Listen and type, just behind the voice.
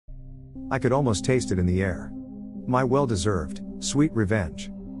I could almost taste it in the air. My well-deserved, sweet revenge.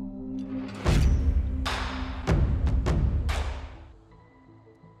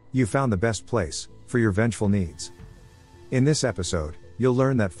 You found the best place for your vengeful needs. In this episode, you'll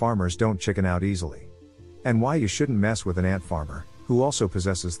learn that farmers don't chicken out easily, and why you shouldn't mess with an ant farmer who also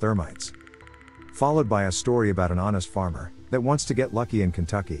possesses thermites. Followed by a story about an honest farmer that wants to get lucky in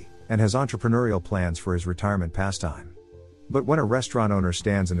Kentucky and has entrepreneurial plans for his retirement pastime. But when a restaurant owner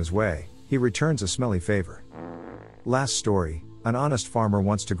stands in his way, he returns a smelly favor. Last story, an honest farmer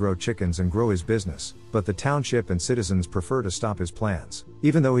wants to grow chickens and grow his business, but the township and citizens prefer to stop his plans,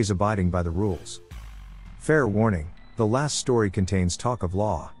 even though he's abiding by the rules. Fair warning, the last story contains talk of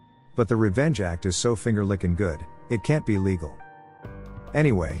law, but the Revenge Act is so finger-licking good, it can't be legal.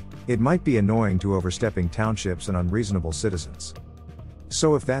 Anyway, it might be annoying to overstepping townships and unreasonable citizens.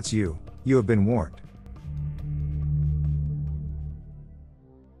 So if that's you, you have been warned.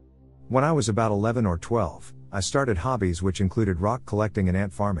 When I was about 11 or 12, I started hobbies which included rock collecting and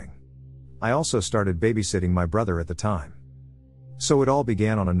ant farming. I also started babysitting my brother at the time. So it all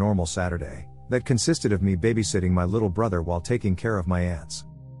began on a normal Saturday, that consisted of me babysitting my little brother while taking care of my ants.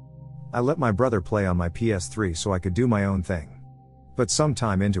 I let my brother play on my PS3 so I could do my own thing. But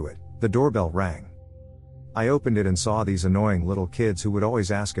sometime into it, the doorbell rang. I opened it and saw these annoying little kids who would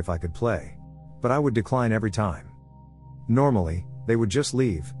always ask if I could play. But I would decline every time. Normally, they would just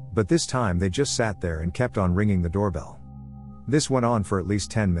leave, but this time they just sat there and kept on ringing the doorbell. This went on for at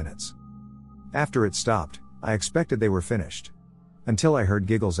least 10 minutes. After it stopped, I expected they were finished. Until I heard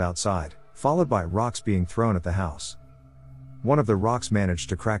giggles outside, followed by rocks being thrown at the house. One of the rocks managed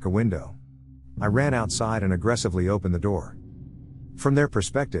to crack a window. I ran outside and aggressively opened the door. From their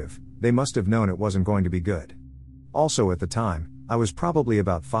perspective, they must have known it wasn't going to be good. Also at the time, I was probably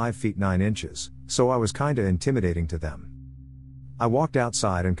about 5 feet 9 inches, so I was kinda intimidating to them. I walked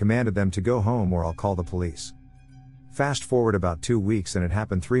outside and commanded them to go home or I'll call the police. Fast forward about 2 weeks and it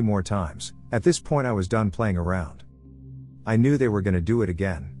happened 3 more times. At this point I was done playing around. I knew they were gonna do it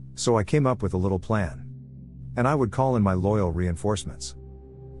again, so I came up with a little plan. And I would call in my loyal reinforcements.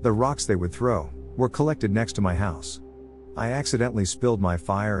 The rocks they would throw were collected next to my house. I accidentally spilled my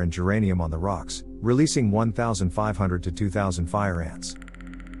fire and geranium on the rocks, releasing 1,500 to 2,000 fire ants.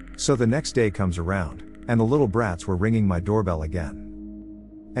 So the next day comes around, and the little brats were ringing my doorbell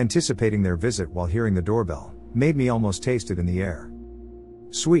again. Anticipating their visit while hearing the doorbell made me almost taste it in the air.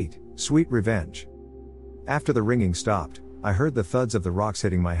 Sweet, sweet revenge. After the ringing stopped, I heard the thuds of the rocks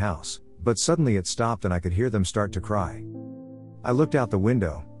hitting my house, but suddenly it stopped and I could hear them start to cry. I looked out the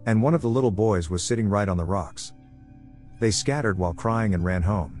window, and one of the little boys was sitting right on the rocks. They scattered while crying and ran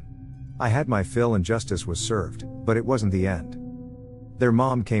home. I had my fill and justice was served, but it wasn't the end. Their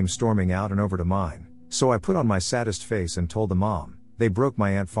mom came storming out and over to mine, so I put on my saddest face and told the mom, they broke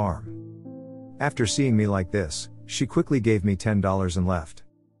my ant farm. After seeing me like this, she quickly gave me $10 and left.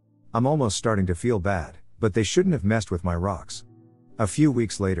 I'm almost starting to feel bad, but they shouldn't have messed with my rocks. A few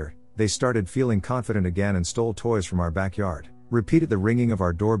weeks later, they started feeling confident again and stole toys from our backyard, repeated the ringing of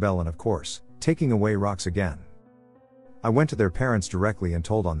our doorbell and of course, taking away rocks again. I went to their parents directly and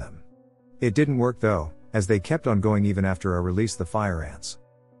told on them. It didn't work though, as they kept on going even after I released the fire ants.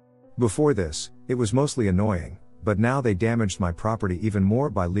 Before this, it was mostly annoying, but now they damaged my property even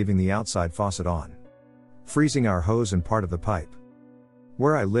more by leaving the outside faucet on, freezing our hose and part of the pipe.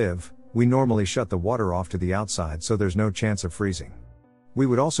 Where I live, we normally shut the water off to the outside so there's no chance of freezing. We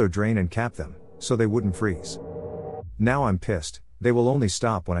would also drain and cap them, so they wouldn't freeze. Now I'm pissed, they will only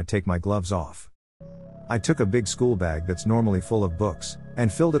stop when I take my gloves off. I took a big school bag that's normally full of books,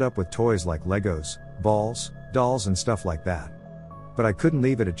 and filled it up with toys like Legos, balls, dolls and stuff like that. But I couldn't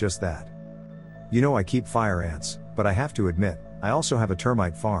leave it at just that. You know I keep fire ants, but I have to admit, I also have a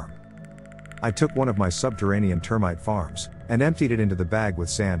termite farm. I took one of my subterranean termite farms, and emptied it into the bag with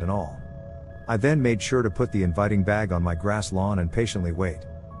sand and all. I then made sure to put the inviting bag on my grass lawn and patiently wait.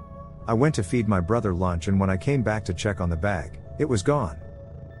 I went to feed my brother lunch and when I came back to check on the bag, it was gone.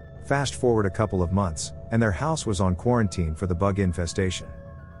 Fast forward a couple of months, and their house was on quarantine for the bug infestation.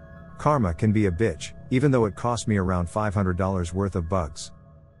 Karma can be a bitch, even though it cost me around $500 worth of bugs.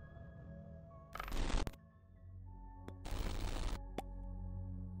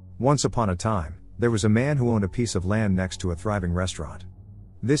 Once upon a time, there was a man who owned a piece of land next to a thriving restaurant.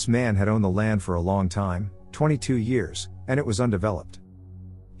 This man had owned the land for a long time, 22 years, and it was undeveloped.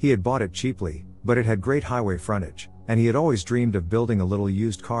 He had bought it cheaply, but it had great highway frontage, and he had always dreamed of building a little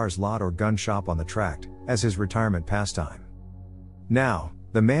used cars lot or gun shop on the tract, as his retirement pastime. Now,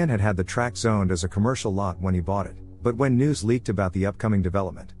 the man had had the tract zoned as a commercial lot when he bought it, but when news leaked about the upcoming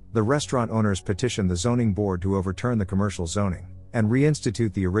development, the restaurant owners petitioned the zoning board to overturn the commercial zoning, and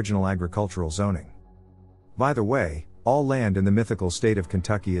reinstitute the original agricultural zoning. By the way, all land in the mythical state of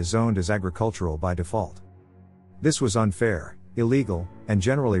Kentucky is zoned as agricultural by default. This was unfair, illegal, and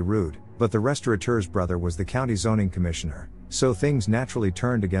generally rude, but the restaurateur's brother was the county zoning commissioner, so things naturally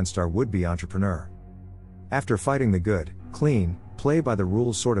turned against our would-be entrepreneur. After fighting the good, clean, play by the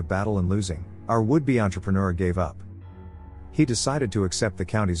rules sort of battle and losing, our would-be entrepreneur gave up. He decided to accept the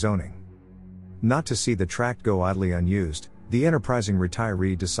county zoning. Not to see the tract go idly unused, the enterprising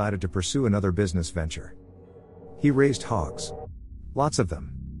retiree decided to pursue another business venture. He raised hogs. Lots of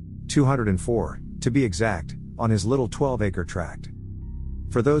them. 204, to be exact, on his little 12-acre tract.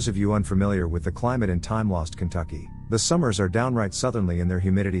 For those of you unfamiliar with the climate in time-lost Kentucky, the summers are downright southerly in their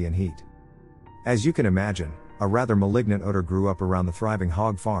humidity and heat. As you can imagine, a rather malignant odor grew up around the thriving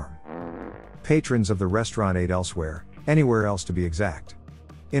hog farm. Patrons of the restaurant ate elsewhere, anywhere else to be exact.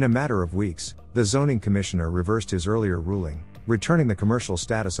 In a matter of weeks, the zoning commissioner reversed his earlier ruling, returning the commercial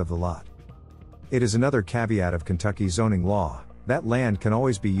status of the lot. It is another caveat of Kentucky zoning law, that land can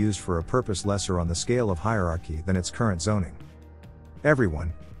always be used for a purpose lesser on the scale of hierarchy than its current zoning.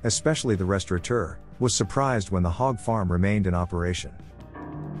 Everyone, especially the restaurateur, was surprised when the hog farm remained in operation.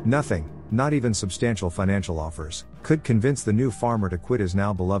 Nothing, not even substantial financial offers, could convince the new farmer to quit his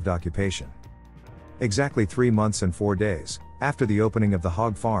now beloved occupation. Exactly 3 months and 4 days after the opening of the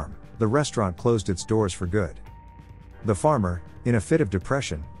hog farm, the restaurant closed its doors for good. The farmer, in a fit of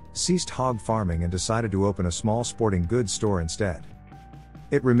depression, ceased hog farming and decided to open a small sporting goods store instead.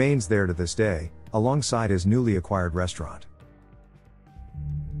 It remains there to this day, alongside his newly acquired restaurant.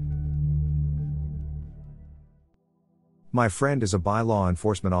 My friend is a bylaw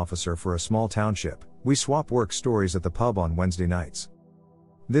enforcement officer for a small township. We swap work stories at the pub on Wednesday nights.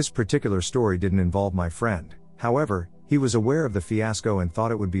 This particular story didn't involve my friend, however, he was aware of the fiasco and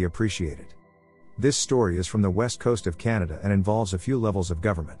thought it would be appreciated. This story is from the west coast of Canada and involves a few levels of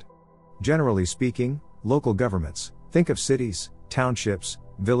government. Generally speaking, local governments, think of cities, townships,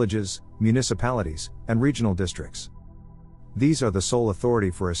 villages, municipalities, and regional districts. These are the sole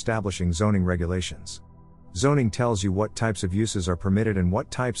authority for establishing zoning regulations. Zoning tells you what types of uses are permitted and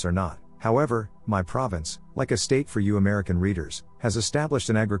what types are not. However, my province, like a state for you American readers, has established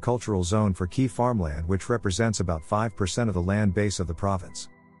an agricultural zone for key farmland which represents about 5% of the land base of the province.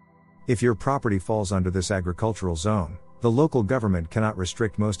 If your property falls under this agricultural zone, the local government cannot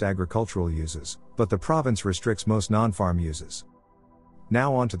restrict most agricultural uses, but the province restricts most non-farm uses.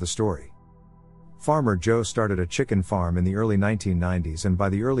 Now on to the story. Farmer Joe started a chicken farm in the early 1990s and by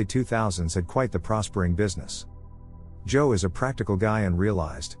the early 2000s had quite the prospering business. Joe is a practical guy and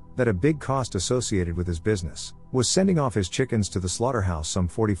realized that a big cost associated with his business was sending off his chickens to the slaughterhouse some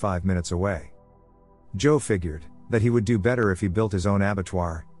 45 minutes away. Joe figured that he would do better if he built his own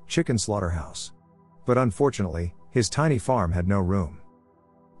abattoir, chicken slaughterhouse. But unfortunately, his tiny farm had no room.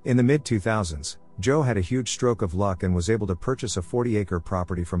 In the mid-2000s, Joe had a huge stroke of luck and was able to purchase a 40-acre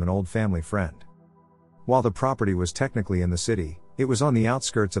property from an old family friend. While the property was technically in the city, it was on the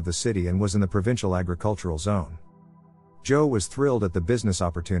outskirts of the city and was in the provincial agricultural zone. Joe was thrilled at the business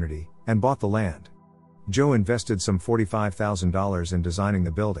opportunity, and bought the land. Joe invested some $45,000 in designing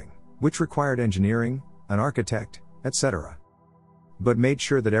the building, which required engineering, an architect, etc. But made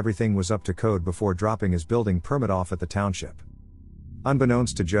sure that everything was up to code before dropping his building permit off at the township.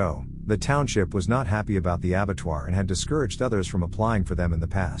 Unbeknownst to Joe, the township was not happy about the abattoir and had discouraged others from applying for them in the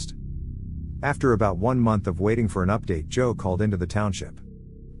past. After about 1 month of waiting for an update, Joe called into the township.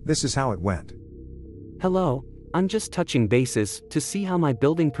 This is how it went. Hello, I'm just touching bases to see how my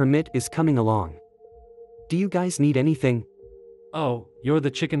building permit is coming along. Do you guys need anything? Oh, you're the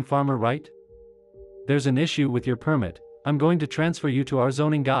chicken farmer, right? There's an issue with your permit. I'm going to transfer you to our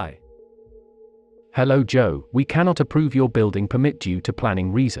zoning guy. Hello Joe, we cannot approve your building permit due to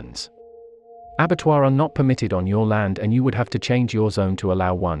planning reasons. Abattoirs are not permitted on your land and you would have to change your zone to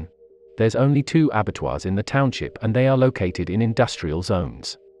allow one. There's only 2 abattoirs in the township and they are located in industrial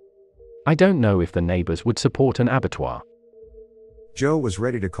zones. I don't know if the neighbors would support an abattoir. Joe was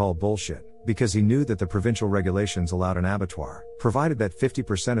ready to call bullshit, because he knew that the provincial regulations allowed an abattoir, provided that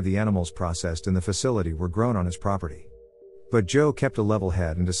 50% of the animals processed in the facility were grown on his property. But Joe kept a level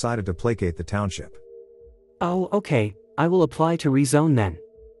head and decided to placate the township. Oh, okay, I will apply to rezone then.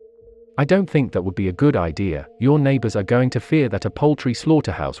 I don't think that would be a good idea. Your neighbors are going to fear that a poultry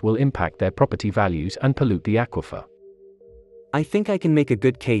slaughterhouse will impact their property values and pollute the aquifer. I think I can make a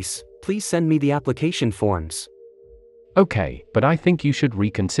good case. Please send me the application forms. Okay, but I think you should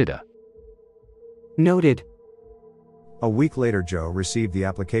reconsider. Noted. A week later, Joe received the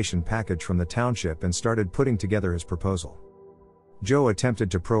application package from the township and started putting together his proposal. Joe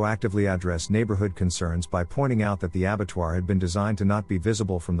attempted to proactively address neighborhood concerns by pointing out that the abattoir had been designed to not be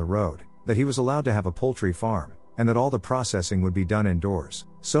visible from the road, that he was allowed to have a poultry farm, and that all the processing would be done indoors,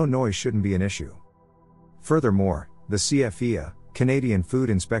 so noise shouldn't be an issue. Furthermore, the CFEA, Canadian Food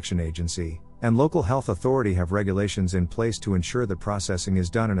Inspection Agency, and local health authority have regulations in place to ensure that processing is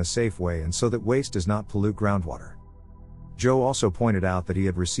done in a safe way and so that waste does not pollute groundwater. Joe also pointed out that he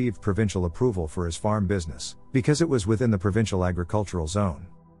had received provincial approval for his farm business, because it was within the provincial agricultural zone.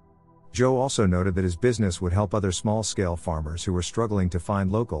 Joe also noted that his business would help other small-scale farmers who were struggling to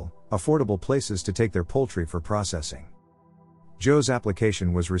find local, affordable places to take their poultry for processing. Joe's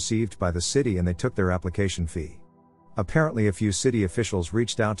application was received by the city and they took their application fee. Apparently a few city officials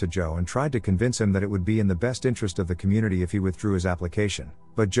reached out to Joe and tried to convince him that it would be in the best interest of the community if he withdrew his application,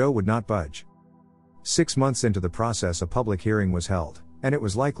 but Joe would not budge. 6 months into the process, a public hearing was held, and it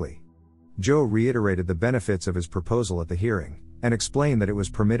was likely. Joe reiterated the benefits of his proposal at the hearing, and explained that it was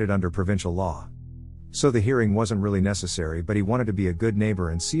permitted under provincial law. So the hearing wasn't really necessary, but he wanted to be a good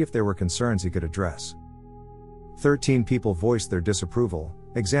neighbor and see if there were concerns he could address. 13 people voiced their disapproval.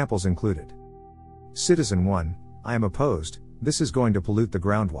 Examples included: Citizen 1, I am opposed, this is going to pollute the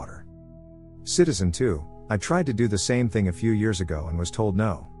groundwater. Citizen 2, I tried to do the same thing a few years ago and was told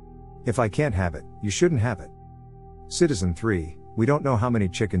no. If I can't have it, you shouldn't have it. Citizen 3, we don't know how many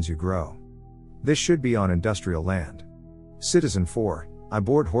chickens you grow. This should be on industrial land. Citizen 4, I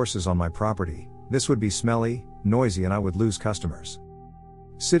board horses on my property, this would be smelly, noisy, and I would lose customers.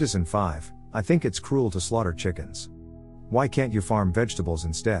 Citizen 5, I think it's cruel to slaughter chickens. Why can't you farm vegetables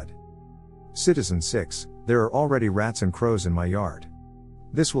instead? Citizen 6, there are already rats and crows in my yard.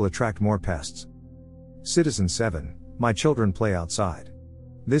 This will attract more pests. Citizen 7, my children play outside.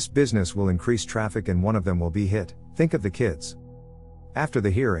 This business will increase traffic and one of them will be hit, think of the kids. After the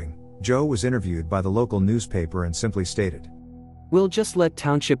hearing, Joe was interviewed by the local newspaper and simply stated, We'll just let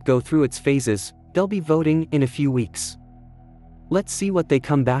township go through its phases, they'll be voting in a few weeks. Let's see what they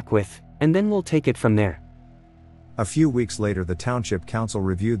come back with, and then we'll take it from there. A few weeks later, the Township Council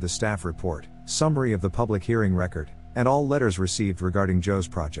reviewed the staff report, summary of the public hearing record, and all letters received regarding Joe's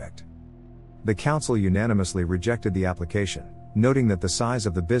project. The council unanimously rejected the application, noting that the size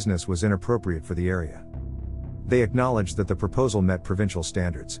of the business was inappropriate for the area. They acknowledged that the proposal met provincial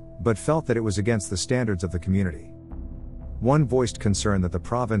standards, but felt that it was against the standards of the community. One voiced concern that the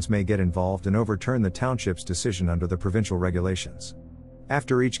province may get involved and overturn the township's decision under the provincial regulations.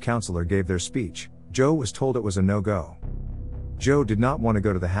 After each councillor gave their speech, Joe was told it was a no-go. Joe did not want to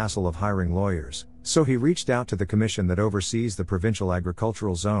go to the hassle of hiring lawyers, so he reached out to the commission that oversees the provincial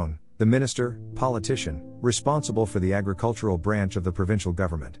agricultural zone, the minister, politician, responsible for the agricultural branch of the provincial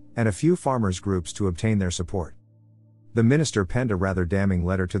government, and a few farmers' groups to obtain their support. The minister penned a rather damning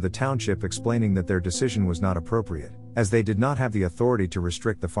letter to the township explaining that their decision was not appropriate, as they did not have the authority to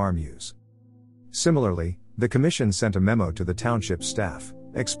restrict the farm use. Similarly, the commission sent a memo to the township staff,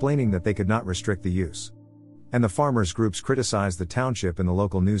 explaining that they could not restrict the use. And the farmers' groups criticized the township in the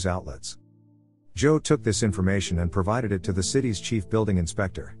local news outlets. Joe took this information and provided it to the city's chief building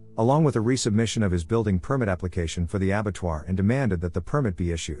inspector, along with a resubmission of his building permit application for the abattoir, and demanded that the permit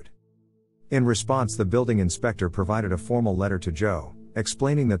be issued. In response, the building inspector provided a formal letter to Joe,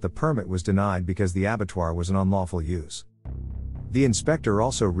 explaining that the permit was denied because the abattoir was an unlawful use. The inspector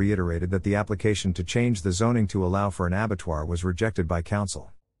also reiterated that the application to change the zoning to allow for an abattoir was rejected by council.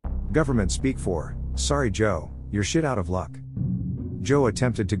 Government speak for, sorry Joe, you're shit out of luck. Joe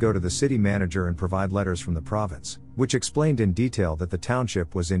attempted to go to the city manager and provide letters from the province, which explained in detail that the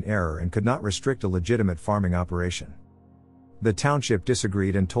township was in error and could not restrict a legitimate farming operation. The township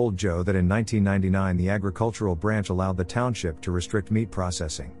disagreed and told Joe that in 1999 the agricultural branch allowed the township to restrict meat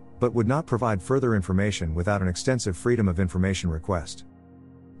processing, but would not provide further information without an extensive Freedom of Information request,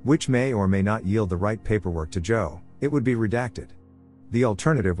 which may or may not yield the right paperwork to Joe. It would be redacted. The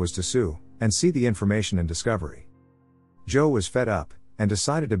alternative was to sue, and see the information in discovery. Joe was fed up, and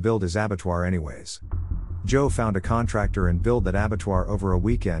decided to build his abattoir anyways. Joe found a contractor and built that abattoir over a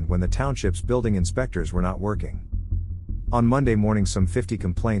weekend when the township's building inspectors were not working. On Monday morning, some 50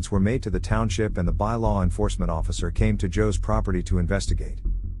 complaints were made to the township, and the bylaw enforcement officer came to Joe's property to investigate.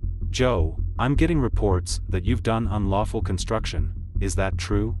 Joe, I'm getting reports that you've done unlawful construction, is that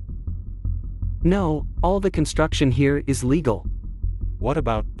true? No, all the construction here is legal. What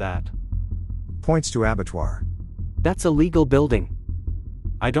about that? Points to abattoir. That's a legal building.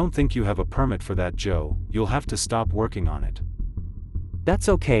 I don't think you have a permit for that, Joe, you'll have to stop working on it. That's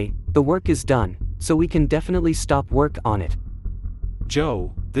okay, the work is done, so we can definitely stop work on it.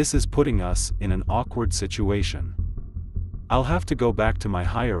 Joe, this is putting us in an awkward situation. I'll have to go back to my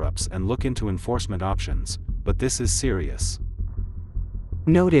higher-ups and look into enforcement options, but this is serious.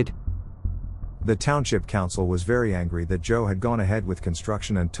 Noted. The township council was very angry that Joe had gone ahead with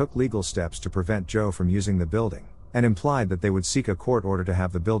construction and took legal steps to prevent Joe from using the building, and implied that they would seek a court order to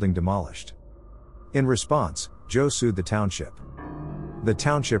have the building demolished. In response, Joe sued the township. The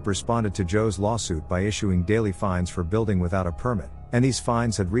township responded to Joe's lawsuit by issuing daily fines for building without a permit, and these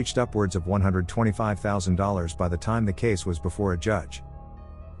fines had reached upwards of $125,000 by the time the case was before a judge.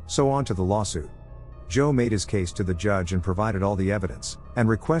 So on to the lawsuit. Joe made his case to the judge and provided all the evidence, and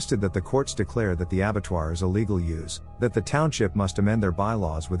requested that the courts declare that the abattoir is illegal use, that the township must amend their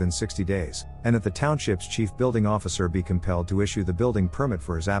bylaws within 60 days, and that the township's chief building officer be compelled to issue the building permit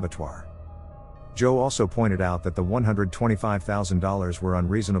for his abattoir. Joe also pointed out that the $125,000 were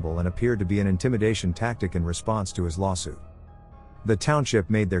unreasonable and appeared to be an intimidation tactic in response to his lawsuit. The township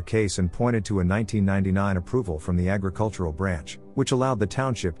made their case and pointed to a 1999 approval from the agricultural branch, which allowed the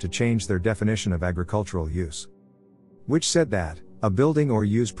township to change their definition of agricultural use. Which said that, a building or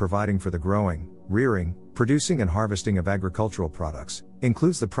use providing for the growing, rearing, producing and harvesting of agricultural products,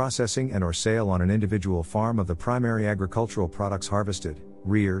 includes the processing and or sale on an individual farm of the primary agricultural products harvested,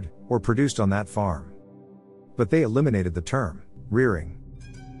 reared, or produced on that farm. But they eliminated the term, rearing.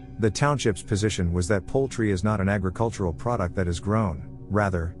 The township's position was that poultry is not an agricultural product that is grown,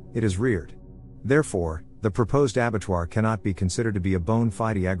 rather, it is reared. Therefore, the proposed abattoir cannot be considered to be a bona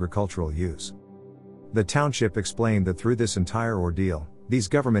fide agricultural use. The township explained that through this entire ordeal, these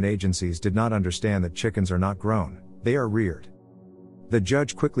government agencies did not understand that chickens are not grown, they are reared. The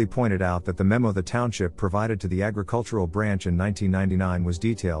judge quickly pointed out that the memo the township provided to the agricultural branch in 1999 was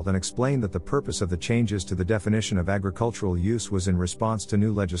detailed and explained that the purpose of the changes to the definition of agricultural use was in response to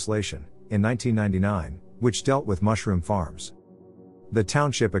new legislation, in 1999, which dealt with mushroom farms. The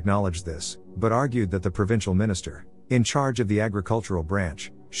township acknowledged this, but argued that the provincial minister, in charge of the agricultural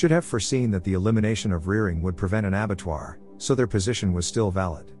branch, should have foreseen that the elimination of rearing would prevent an abattoir, so their position was still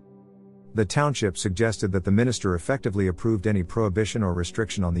valid. The township suggested that the minister effectively approved any prohibition or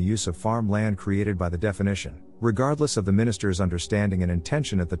restriction on the use of farm land created by the definition, regardless of the minister's understanding and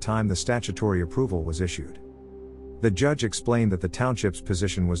intention at the time the statutory approval was issued. The judge explained that the township's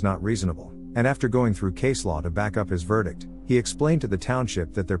position was not reasonable, and after going through case law to back up his verdict, he explained to the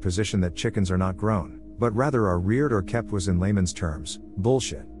township that their position that chickens are not grown, but rather are reared or kept was in layman's terms,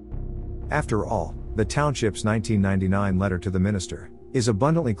 bullshit. After all, the township's 1999 letter to the minister is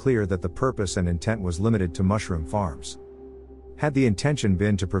abundantly clear that the purpose and intent was limited to mushroom farms. Had the intention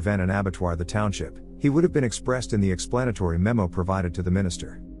been to prevent an abattoir the township, he would have been expressed in the explanatory memo provided to the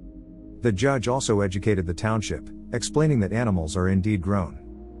minister. The judge also educated the township, explaining that animals are indeed grown.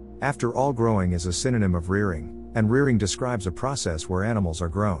 After all, growing is a synonym of rearing, and rearing describes a process where animals are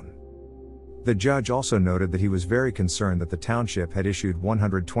grown. The judge also noted that he was very concerned that the township had issued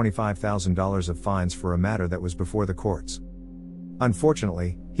 $125,000 of fines for a matter that was before the courts.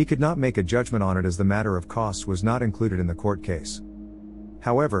 Unfortunately, he could not make a judgment on it as the matter of costs was not included in the court case.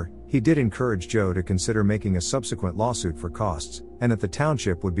 However, he did encourage Joe to consider making a subsequent lawsuit for costs, and that the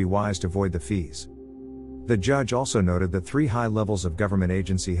township would be wise to void the fees. The judge also noted that 3 high levels of government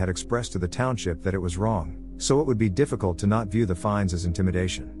agency had expressed to the township that it was wrong, so it would be difficult to not view the fines as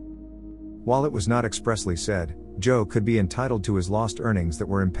intimidation. While it was not expressly said, Joe could be entitled to his lost earnings that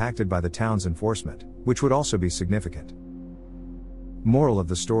were impacted by the town's enforcement, which would also be significant. Moral of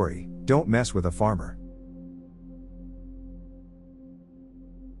the story: don't mess with a farmer.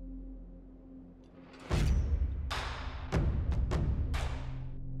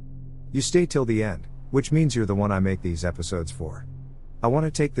 You stay till the end, which means you're the one I make these episodes for. I want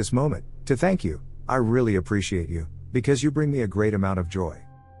to take this moment to thank you. I really appreciate you, because you bring me a great amount of joy.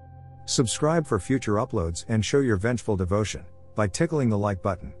 Subscribe for future uploads and show your vengeful devotion by tickling the like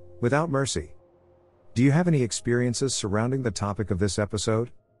button, without mercy. Do you have any experiences surrounding the topic of this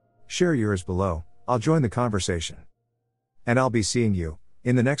episode? Share yours below, I'll join the conversation. And I'll be seeing you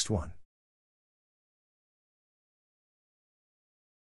in the next one.